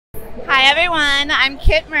Hi everyone, I'm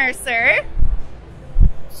Kit Mercer.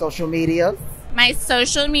 Social media. My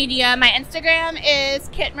social media, my Instagram is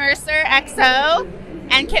Kit Mercer XO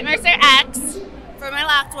and Kit Mercer X for my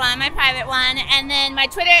locked one, my private one, and then my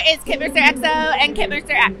Twitter is Kit Mercer XO and Kit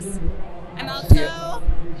Mercer X. I'm also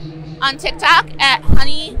on TikTok at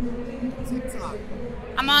Honey.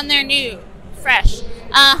 I'm on there new, fresh.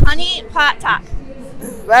 Honey Pot Talk.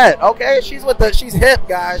 Bet. Okay, she's hip,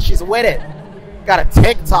 guys. She's with it. Got a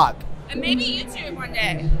TikTok. And maybe YouTube one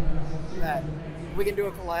day. Bet. We can do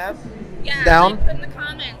a collab. Yeah. Down. Put in the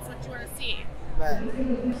comments what you want to see. Bet.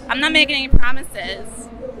 I'm not making any promises.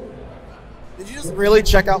 Did you just really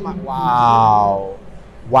check out my? Wow.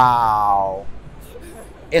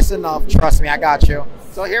 It's enough. Trust me, I got you.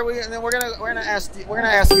 So here we're gonna ask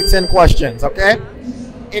you 10 questions. Okay.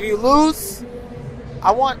 If you lose,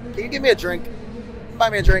 can you give me a drink? Buy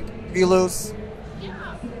me a drink. If you lose.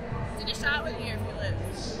 Yeah. Take a shot with you if you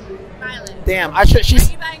lose. Violet. Damn. Are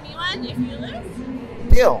you buying me one if you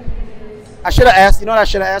lose? Deal. I should have asked. You know what I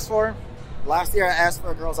should have asked for? Last year I asked for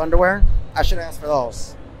a girl's underwear. I should have asked for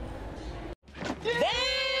those. Damn!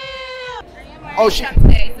 Oh shit.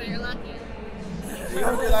 Today, so you're lucky. You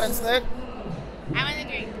want to do that instead? I want a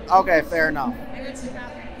drink. Okay, fair enough. I go to the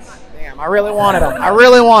bathroom. Damn, I really wanted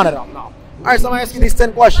them. No. All right, so I'm gonna ask you these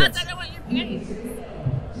 10 questions. Plus, I don't want your pennies.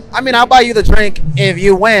 I mean, I'll buy you the drink if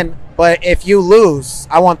you win, but if you lose,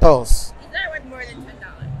 I want those. These are worth more than $10.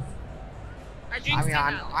 Our drink's I mean,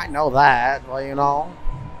 $10. I know that. Well, you know,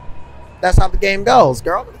 that's how the game goes,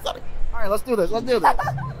 girl. All right, let's do this. Let's do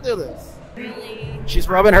this. Really? She's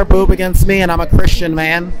rubbing her boob against me, and I'm a Christian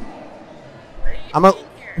man. Are you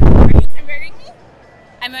converting me?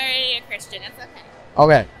 I'm already a Christian. It's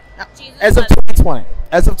okay. Okay. Jesus As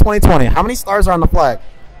of 2020, how many stars are on the flag?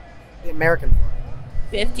 The American flag.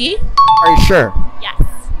 50? Are you sure? Yes.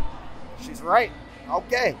 She's right.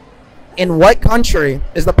 Okay. In what country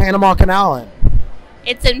is the Panama Canal in?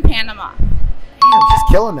 It's in Panama. Damn, she's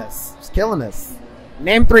killing this.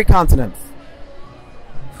 Name 3 continents.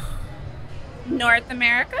 North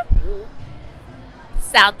America,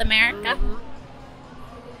 South America,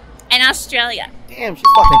 and Australia. Damn, she's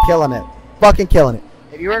fucking killing it.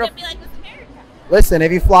 If you were I to feel like this America. listen,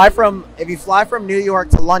 if you fly from New York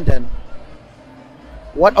to London,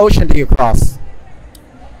 what ocean do you cross?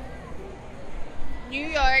 New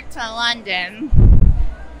York to London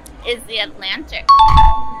is the Atlantic.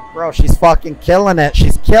 Bro, she's fucking killing it.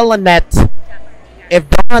 She's killing it. If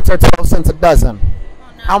donuts are 12 cents a dozen,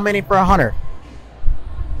 Oh, no. how many for 100?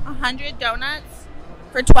 100 donuts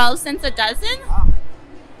for 12 cents a dozen?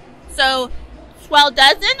 So 12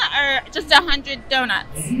 dozen or just 100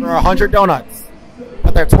 donuts? For 100 donuts,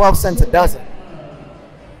 but they're 12 cents a dozen.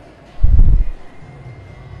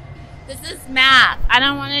 This is math. I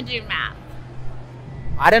don't want to do math.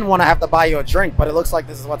 I didn't want to have to buy you a drink, but it looks like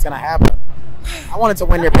this is what's gonna happen. I wanted to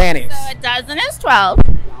win your panties. So a dozen is 12.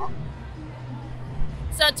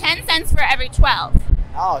 So 10 cents for every 12.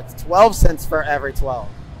 Oh, it's 12 cents for every 12.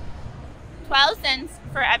 12 cents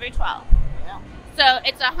for every 12. Yeah. So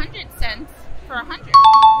it's 100 cents for 100.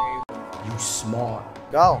 You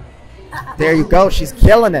smart. Go. There you go. She's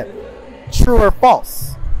killing it. True or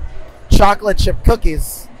false? Chocolate chip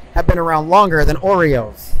cookies have been around longer than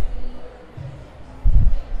Oreos.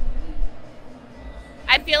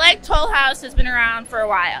 I feel like Toll House has been around for a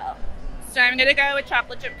while. So I'm going to go with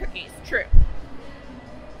chocolate chip cookies. True.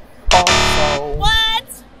 Also,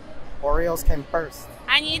 What? Oreos came first.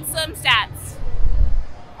 I need some stats.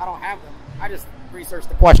 I don't have them. I just researched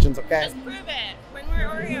the questions, okay? Just prove it. When were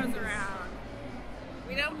Oreos around?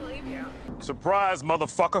 We don't believe you. Surprise,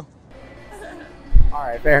 motherfucker. All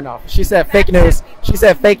right, fair enough. She said fake news.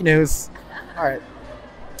 All right.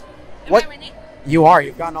 Am I winning? You are.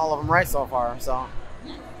 You've gotten all of them right so far. So,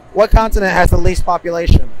 what continent has the least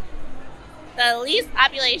population? The least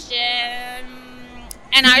population...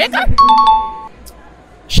 Antarctica?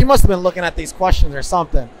 She must have been looking at these questions or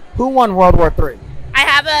something. Who won World War III? I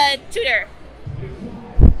have a tutor.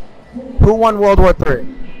 Who won World War III?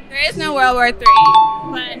 There is no World War III,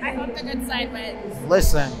 but I hope the good side wins.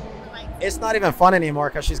 Listen, it's not even fun anymore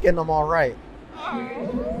because she's getting them all right. Oh.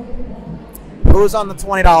 Who's on the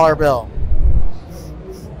 $20 bill?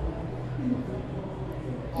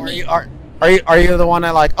 Are you the one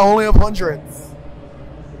that like only of hundreds?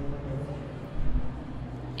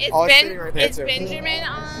 It's Benjamin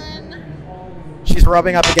on. She's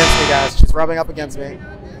rubbing up against me, guys. She's rubbing up against me.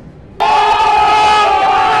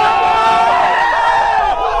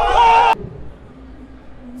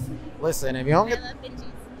 Listen, if you don't get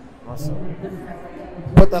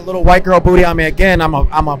put that little white girl booty on me again, I'm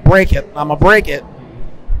a break it. Girl,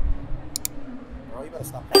 you better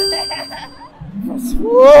stop that.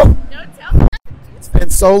 Whoa. Don't tell me. It's been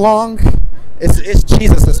so long. It's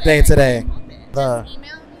Jesus' day today. Just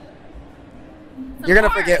email me. You're gonna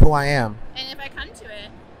forget who I am. And if I come to it,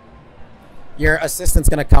 Your assistant's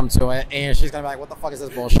gonna come to it, and she's gonna be like, "What the fuck is this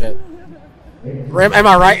bullshit?" Am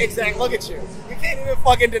I right? Exactly. Look at you. You can't even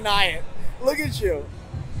fucking deny it. Look at you.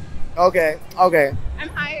 Okay. Okay. I'm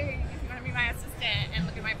hiring you if you want to be my assistant and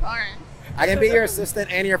look at my porn. I can be your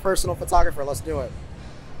assistant and your personal photographer. Let's do it.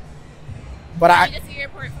 But I need to see your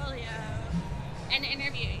portfolio and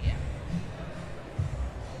interview you.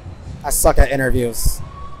 I suck at interviews.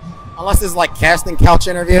 Unless it's like casting couch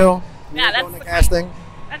interview. Yeah, that's doing the the casting.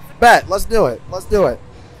 That's the Bet. Let's do it. Let's do it.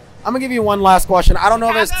 I'm gonna give you one last question. I don't know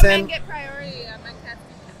if it's Chicago men 10. get priority on my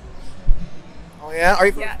casting couch. Oh yeah. Are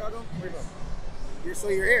you from Yeah. Chicago? Where you from? So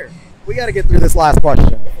you're here. We got to get through this last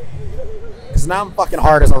question. Because now I'm fucking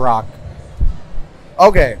hard as a rock.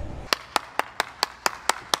 Okay.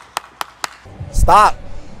 Stop.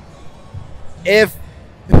 If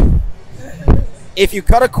you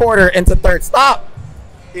cut a quarter into thirds, stop.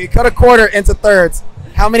 If you cut a quarter into thirds,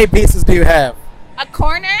 how many pieces do you have? A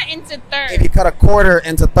corner into thirds. If you cut a quarter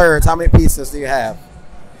into thirds, how many pieces do you have?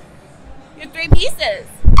 You have 3 pieces.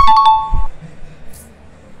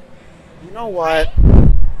 You know what?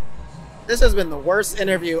 This has been the worst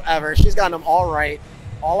interview ever. She's gotten them all right.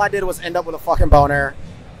 All I did was end up with a fucking boner.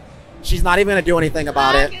 She's not even gonna do anything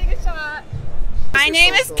about I'm it. getting a shot. My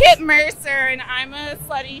name is Kit Mercer, and I'm a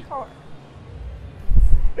slutty whore.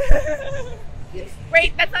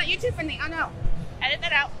 Wait, that's not YouTube friendly. Oh no, edit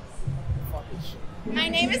that out. My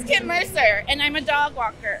name is Kit Mercer, and I'm a dog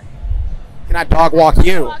walker. Can I dog walk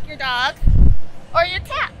you? Walk your dog or your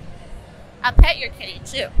cat. I'll pet your kitty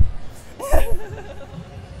too.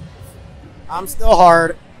 I'm still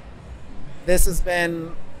hard. This has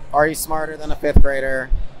been Are You Smarter Than a 5th Grader?